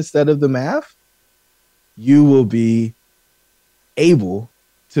emotion instead of the math, you will be able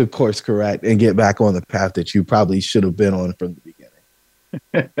to course correct and get back on the path that you probably should have been on from the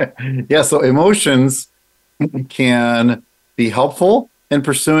beginning. Yeah, so emotions can be helpful in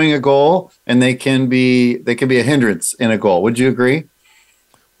pursuing a goal, and they can be a hindrance in a goal. Would you agree?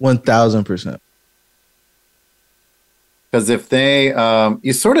 1,000%. Because if they,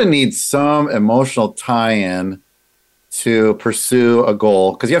 you sort of need some emotional tie-in to pursue a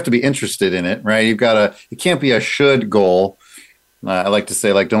goal, because you have to be interested in it, right? It can't be a should goal. I like to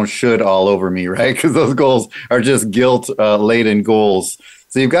say, like, don't should all over me, right? Because those goals are just guilt-laden goals.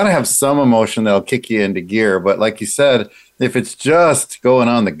 So you've got to have some emotion that'll kick you into gear. But like you said, if it's just going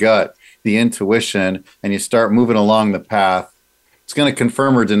on the gut, the intuition, and you start moving along the path, it's going to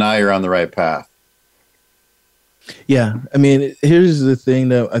confirm or deny you're on the right path. Yeah. I mean, here's the thing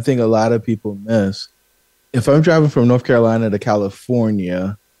that I think a lot of people miss. If I'm driving from North Carolina to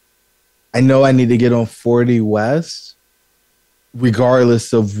California, I know I need to get on 40 West,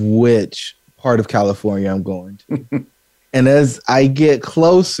 regardless of which part of California I'm going to. And as I get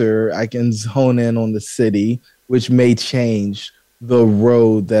closer, I can hone in on the city, which may change the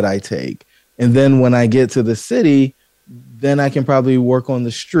road that I take. And then when I get to the city, then I can probably work on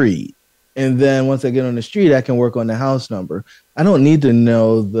the street. And then once I get on the street, I can work on the house number. I don't need to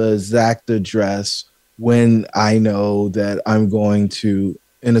know the exact address when I know that I'm going to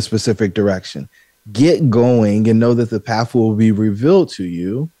in a specific direction. Get going and know that the path will be revealed to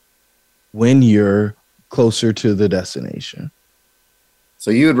you when you're closer to the destination.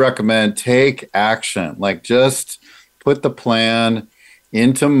 So you would recommend take action, like just put the plan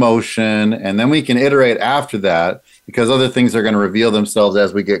into motion, and then we can iterate after that because other things are going to reveal themselves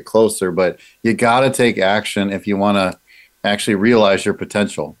as we get closer. But you got to take action if you want to actually realize your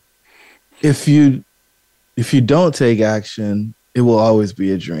potential. If you don't take action, it will always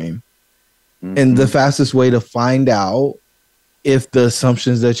be a dream. Mm-hmm. And the fastest way to find out if the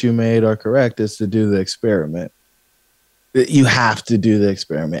assumptions that you made are correct is to do the experiment. You have to do the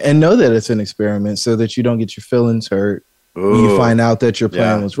experiment and know that it's an experiment so that you don't get your feelings hurt when you find out that your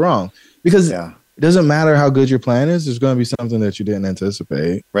plan was wrong. Because it doesn't matter how good your plan is, there's going to be something that you didn't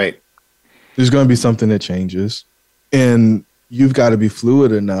anticipate. Right. There's going to be something that changes. And you've got to be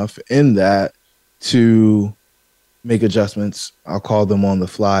fluid enough in that to make adjustments. I'll call them on the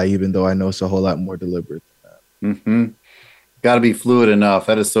fly, even though I know it's a whole lot more deliberate than that. Mm-hmm. Got to be fluid enough.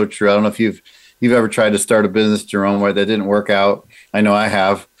 That is so true. I don't know if you've ever tried to start a business, Jerome, where that didn't work out. I know I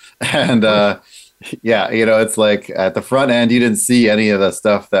have. And it's like at the front end, you didn't see any of the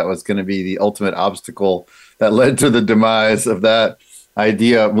stuff that was going to be the ultimate obstacle that led to the demise of that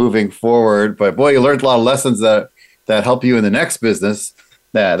idea moving forward. But boy, you learned a lot of lessons that help you in the next business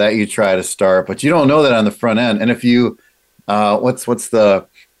that you try to start. But you don't know that on the front end. And if you, what's the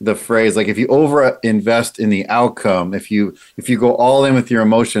phrase, like if you over invest in the outcome, if you go all in with your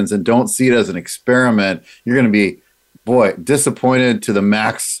emotions and don't see it as an experiment, you're going to be, disappointed to the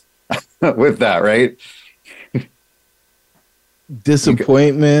max with that, right?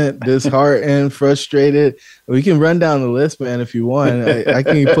 Disappointment, disheartened, frustrated. We can run down the list, man, if you want. I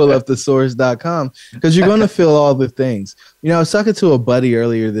can pull up thesource.com because you're going to feel all the things. You know, I was talking to a buddy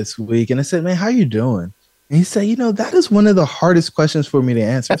earlier this week and I said, man, how you doing? And he said, that is one of the hardest questions for me to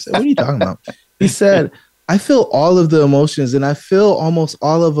answer. I said, what are you talking about? He said, I feel all of the emotions and I feel almost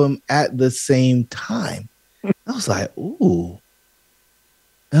all of them at the same time. I was like, ooh.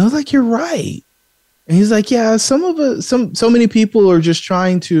 And I was like, you're right. And he's like, yeah, so many people are just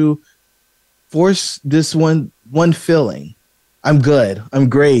trying to force this one feeling. I'm good. I'm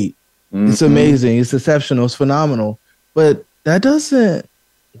great. Mm-hmm. It's amazing. It's exceptional. It's phenomenal. But that doesn't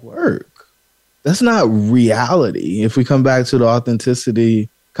work. That's not reality. If we come back to the authenticity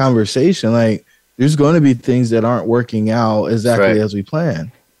conversation, like there's going to be things that aren't working out exactly as we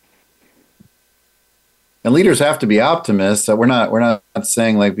plan. And leaders have to be optimists. We're not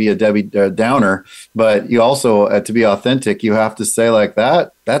saying like be a Debbie Downer, but you also to be authentic, you have to say like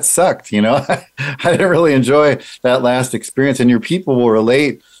that sucked. I didn't really enjoy that last experience, and your people will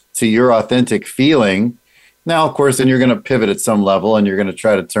relate to your authentic feeling. Now, of course, then you're going to pivot at some level, and you're going to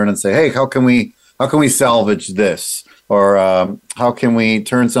try to turn and say, hey, how can we salvage this? Or how can we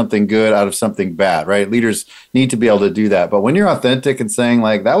turn something good out of something bad, right? Leaders need to be able to do that. But when you're authentic and saying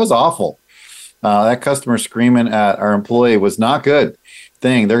like, that was awful, that customer screaming at our employee was not good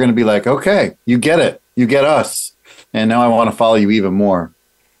thing, they're going to be like, okay, you get it. You get us. And now I want to follow you even more.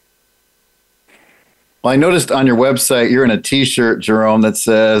 Well, I noticed on your website, you're in a t-shirt, Jerome, that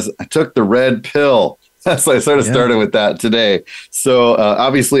says, I took the red pill. So I sort of started with that today. So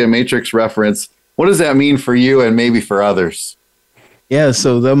obviously a Matrix reference. What does that mean for you and maybe for others? Yeah,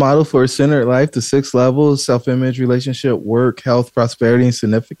 so the model for a centered life, the 6 levels, self-image, relationship, work, health, prosperity, and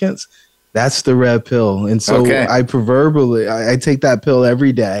significance, that's the red pill. And so I take that pill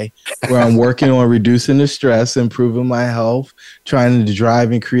every day where I'm working on reducing the stress, improving my health, trying to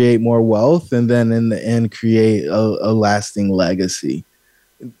drive and create more wealth, and then in the end, create a lasting legacy.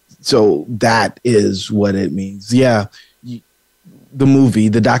 So that is what it means. Yeah. The movie,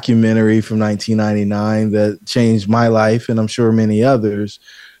 the documentary from 1999 that changed my life, and I'm sure many others,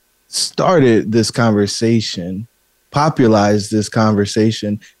 started this conversation, popularized this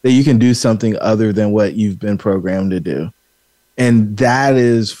conversation that you can do something other than what you've been programmed to do. And that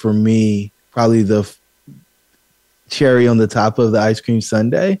is, for me, probably the cherry on the top of the ice cream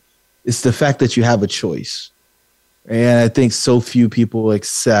sundae. It's the fact that you have a choice. And I think so few people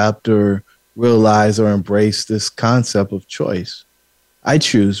accept or realize or embrace this concept of choice. I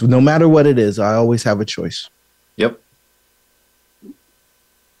choose. No matter what it is, I always have a choice. Yep.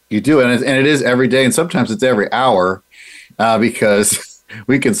 You do. And it is every day. And sometimes it's every hour because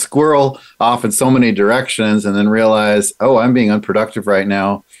we can squirrel off in so many directions and then realize, oh, I'm being unproductive right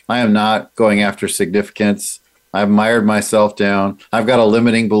now. I am not going after significance. I've mired myself down. I've got a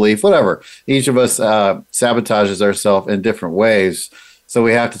limiting belief, whatever. Each of us sabotages ourselves in different ways. So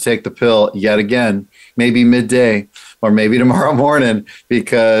we have to take the pill yet again, maybe midday or maybe tomorrow morning,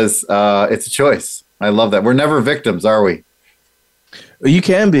 because it's a choice. I love that. We're never victims, are we? You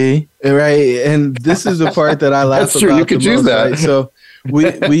can be, right? And this is the part that I laugh about. That's true. You can choose that. Right? So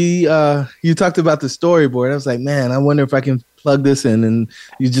you talked about the storyboard. I was like, man, I wonder if I can plug this in. And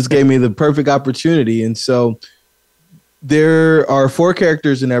you just gave me the perfect opportunity. And so there are 4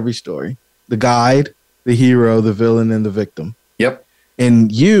 characters in every story: the guide, the hero, the villain, and the victim. Yep.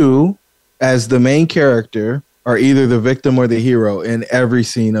 And you, as the main character, are either the victim or the hero in every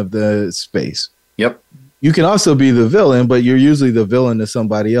scene of the space. Yep. You can also be the villain, but you're usually the villain to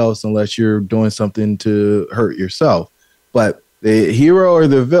somebody else unless you're doing something to hurt yourself. But the hero or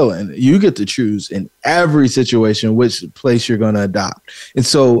the villain, you get to choose in every situation which place you're going to adopt. And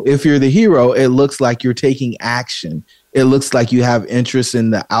so if you're the hero, it looks like you're taking action. It looks like you have interest in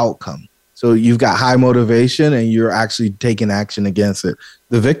the outcome. So you've got high motivation and you're actually taking action against it.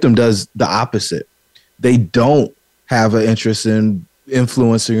 The victim does the opposite. They don't have an interest in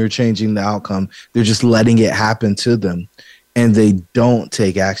influencing or changing the outcome. They're just letting it happen to them. And they don't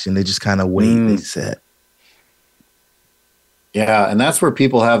take action. They just kind of wait, they sit. Yeah, and that's where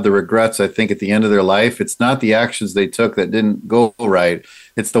people have the regrets, I think, at the end of their life. It's not the actions they took that didn't go right.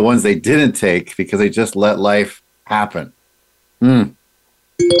 It's the ones they didn't take because they just let life happen. Don't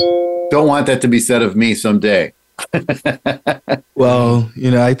want that to be said of me someday. Well,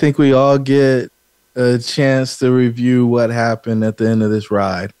 I think we all get a chance to review what happened at the end of this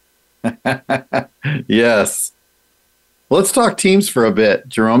ride. Yes. Well, let's talk teams for a bit,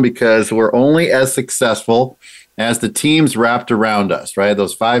 Jerome, because we're only as successful as the teams wrapped around us, right?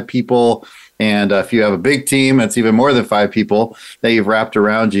 Those 5 people. And if you have a big team, it's even more than 5 people that you've wrapped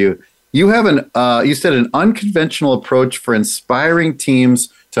around you. You have you said an unconventional approach for inspiring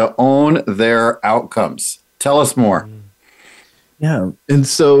teams to own their outcomes. Tell us more. Yeah. And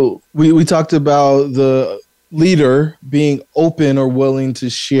so we talked about the leader being open or willing to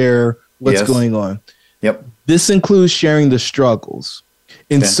share what's going on. Yep. This includes sharing the struggles.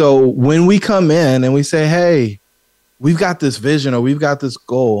 And so when we come in and we say, hey, we've got this vision or we've got this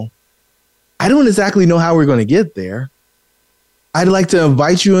goal, I don't exactly know how we're going to get there. I'd like to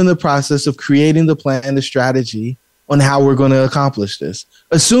invite you in the process of creating the plan, the strategy on how we're going to accomplish this,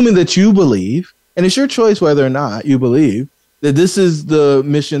 assuming that you believe, and it's your choice whether or not you believe, that this is the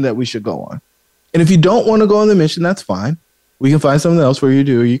mission that we should go on. And if you don't want to go on the mission, that's fine. We can find something else where you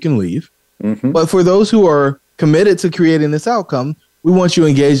do, or you can leave. Mm-hmm. But for those who are committed to creating this outcome, we want you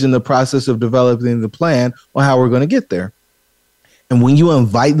engaged in the process of developing the plan on how we're going to get there. And when you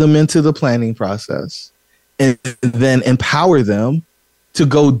invite them into the planning process and then empower them to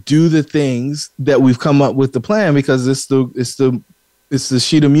go do the things that we've come up with the plan, because it's the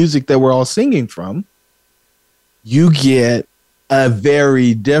sheet of music that we're all singing from, you get a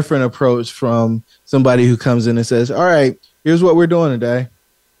very different approach from somebody who comes in and says, all right, here's what we're doing today.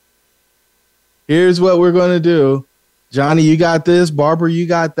 Here's what we're going to do. Johnny, you got this. Barbara, you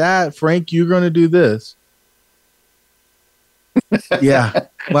got that. Frank, you're going to do this. Yeah.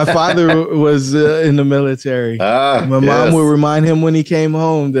 My father was in the military. My mom would remind him when he came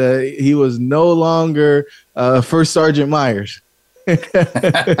home that he was no longer First Sergeant Myers.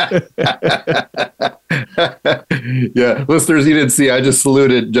 Yeah, listeners, you didn't see, I just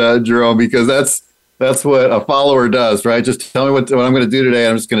saluted Jerome, because that's what a follower does, right? Just tell me what I'm going to do today.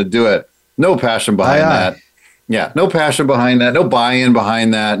 I'm just going to do it. No passion behind that. Yeah, no passion behind that. No buy-in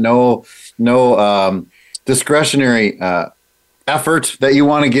behind that. No discretionary effort that you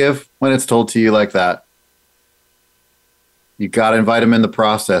want to give when it's told to you like that. You got to invite them in the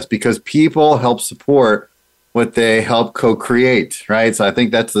process, because people help support what they help co-create, right? So I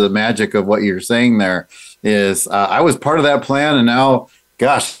think that's the magic of what you're saying there is I was part of that plan, and now,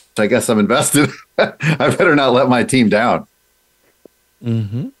 gosh, I guess I'm invested. I better not let my team down.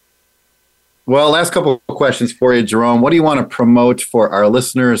 Mm-hmm. Well, last couple of questions for you, Jerome. What do you want to promote for our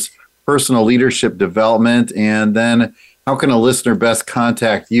listeners' personal leadership development? And then how can a listener best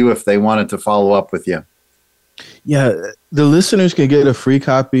contact you if they wanted to follow up with you? Yeah, the listeners can get a free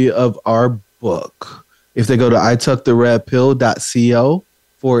copy of our book if they go to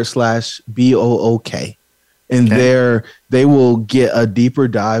itooktheredpill.co/BOOK. And there they will get a deeper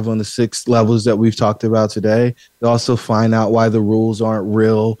dive on the 6 levels that we've talked about today. They'll also find out why the rules aren't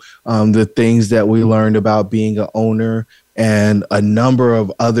real, the things that we learned about being an owner, and a number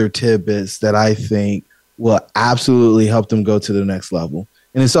of other tidbits that I think will absolutely help them go to the next level.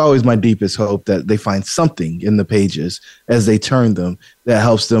 And it's always my deepest hope that they find something in the pages as they turn them that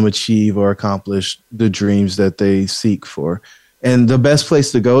helps them achieve or accomplish the dreams that they seek for. And the best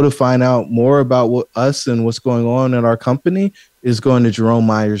place to go to find out more about us and what's going on in our company is going to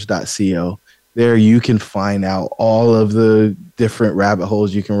jeromemyers.co. There you can find out all of the different rabbit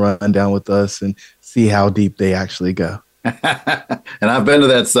holes you can run down with us and see how deep they actually go. And I've been to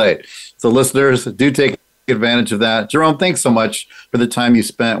that site. So listeners, do take advantage of that. Jerome, thanks so much for the time you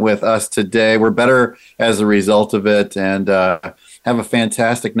spent with us today. We're better as a result of it, and have a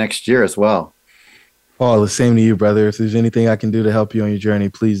fantastic next year as well. Paul, the same to you, brother. If there's anything I can do to help you on your journey,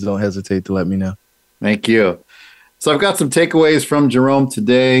 please don't hesitate to let me know. Thank you. So I've got some takeaways from Jerome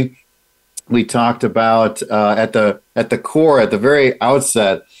today. We talked about at the core, at the very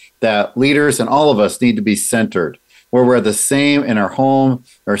outset, that leaders and all of us need to be centered. Where we're the same in our home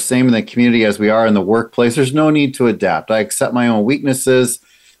or same in the community as we are in the workplace, there's no need to adapt. I accept my own weaknesses,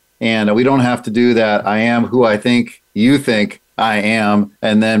 and we don't have to do that. I am who I think you think I am,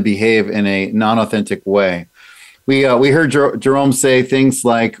 and then behave in a non-authentic way. We heard Jerome say things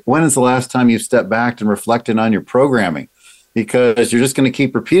like, when is the last time you stepped back and reflected on your programming? Because you're just going to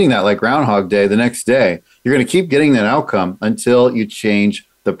keep repeating that like Groundhog Day the next day. You're going to keep getting that outcome until you change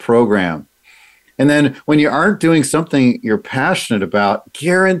the program. And then when you aren't doing something you're passionate about,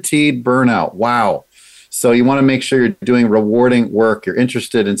 guaranteed burnout. Wow. So you want to make sure you're doing rewarding work. You're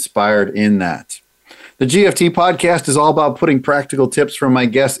interested, inspired in that. The GFT podcast is all about putting practical tips from my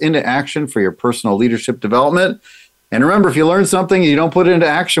guests into action for your personal leadership development. And remember, if you learn something and you don't put it into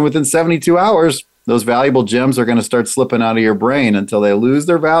action within 72 hours, those valuable gems are going to start slipping out of your brain until they lose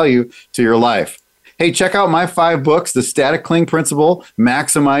their value to your life. Hey, check out my 5 books, The Static Cling Principle,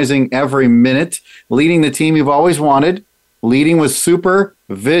 Maximizing Every Minute, Leading the Team You've Always Wanted, Leading with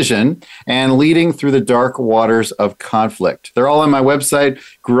Supervision, and Leading Through the Dark Waters of Conflict. They're all on my website,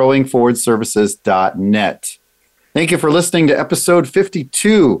 growingforwardservices.net. Thank you for listening to episode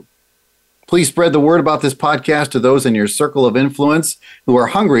 52. Please spread the word about this podcast to those in your circle of influence who are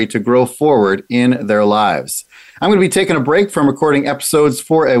hungry to grow forward in their lives. I'm going to be taking a break from recording episodes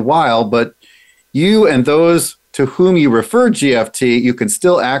for a while, but you and those to whom you refer GFT, you can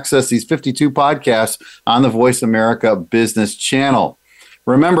still access these 52 podcasts on the Voice America Business Channel.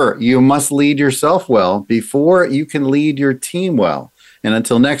 Remember, you must lead yourself well before you can lead your team well. And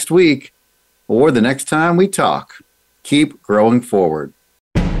until next week, or the next time we talk, keep growing forward.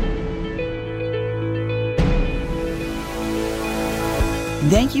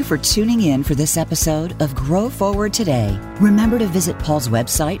 Thank you for tuning in for this episode of Grow Forward Today. Remember to visit Paul's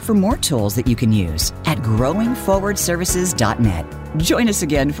website for more tools that you can use at growingforwardservices.net. Join us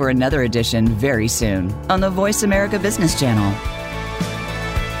again for another edition very soon on the Voice America Business Channel.